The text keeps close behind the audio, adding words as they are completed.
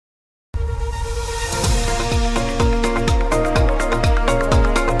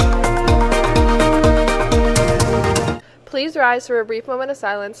Please rise for a brief moment of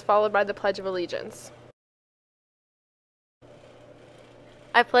silence, followed by the Pledge of Allegiance.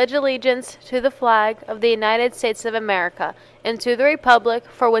 I pledge allegiance to the flag of the United States of America and to the republic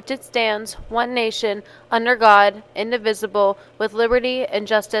for which it stands, one nation, under God, indivisible, with liberty and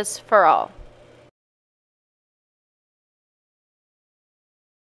justice for all.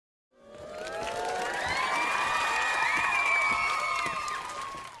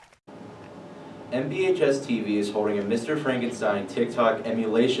 MBHS TV is holding a Mr. Frankenstein TikTok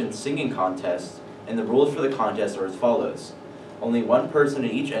emulation singing contest, and the rules for the contest are as follows. Only one person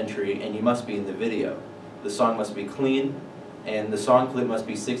in each entry, and you must be in the video. The song must be clean, and the song clip must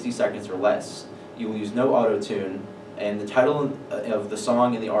be 60 seconds or less. You will use no auto-tune, and the title of the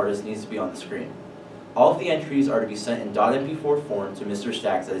song and the artist needs to be on the screen. All of the entries are to be sent in .mp4 form to Mr.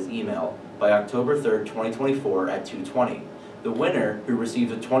 Stacks at his email by October 3rd, 2024 at 2:20. The winner, who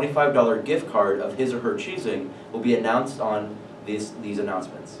receives a $25 gift card of his or her choosing, will be announced on these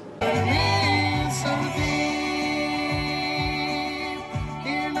announcements.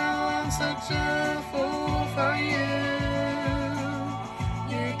 Such a fool for you.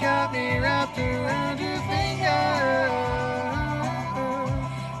 You got me wrapped around your finger.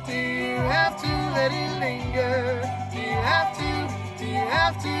 Do you have to let it linger? Do you have to? Do you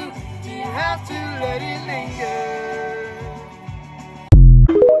have to? Do you have to let it linger?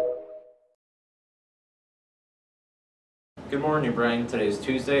 Good morning, Brian. Today is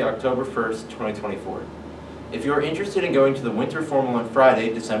Tuesday, October 1st, 2024. If you are interested in going to the Winter Formal on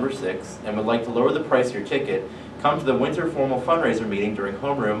Friday, December 6th, and would like to lower the price of your ticket, come to the Winter Formal fundraiser meeting during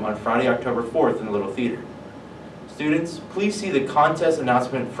homeroom on Friday, October 4th in the Little Theater. Students, please see the contest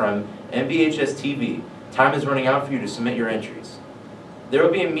announcement from MBHS TV. Time is running out for you to submit your entries. There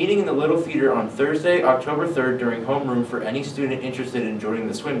will be a meeting in the Little Theater on Thursday, October 3rd during homeroom for any student interested in joining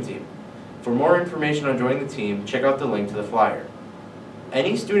the swim team. For more information on joining the team, check out the link to the flyer.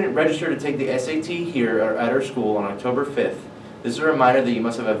 Any student registered to take the SAT here or at our school on October 5th, this is a reminder that you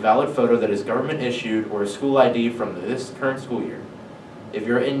must have a valid photo that is government issued or a school ID from this current school year. If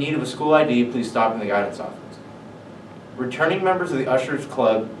you're in need of a school ID, please stop in the guidance office. Returning members of the Ushers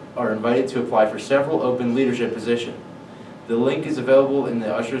Club are invited to apply for several open leadership positions. The link is available in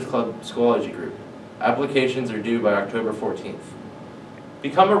the Ushers Club Schoology group. Applications are due by October 14th.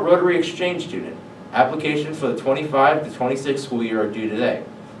 Become a Rotary Exchange student. Applications for the 25 to 26 school year are due today.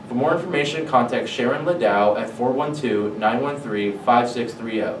 For more information, contact Sharon Ladow at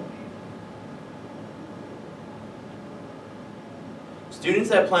 412-913-5630. Students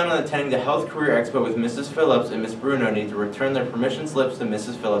that plan on attending the Health Career Expo with Mrs. Phillips and Ms. Bruno need to return their permission slips to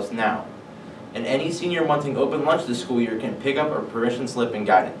Mrs. Phillips now. And any senior wanting open lunch this school year can pick up a permission slip and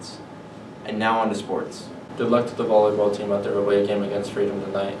guidance. And now on to sports. Good luck to the volleyball team at their away game against Freedom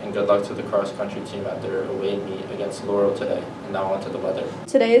tonight, and good luck to the cross-country team at their away meet against Laurel today. And now on to the weather.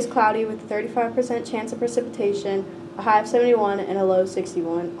 Today is cloudy with a 35% chance of precipitation, a high of 71 and a low of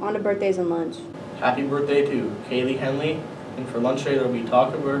 61. On to birthdays and lunch. Happy birthday to Kaylee Henley, and for lunch today there will be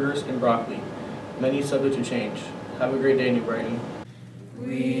taco burgers and broccoli. Menu subject to change. Have a great day, New Brighton.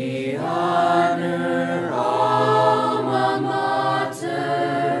 We honor alma mater.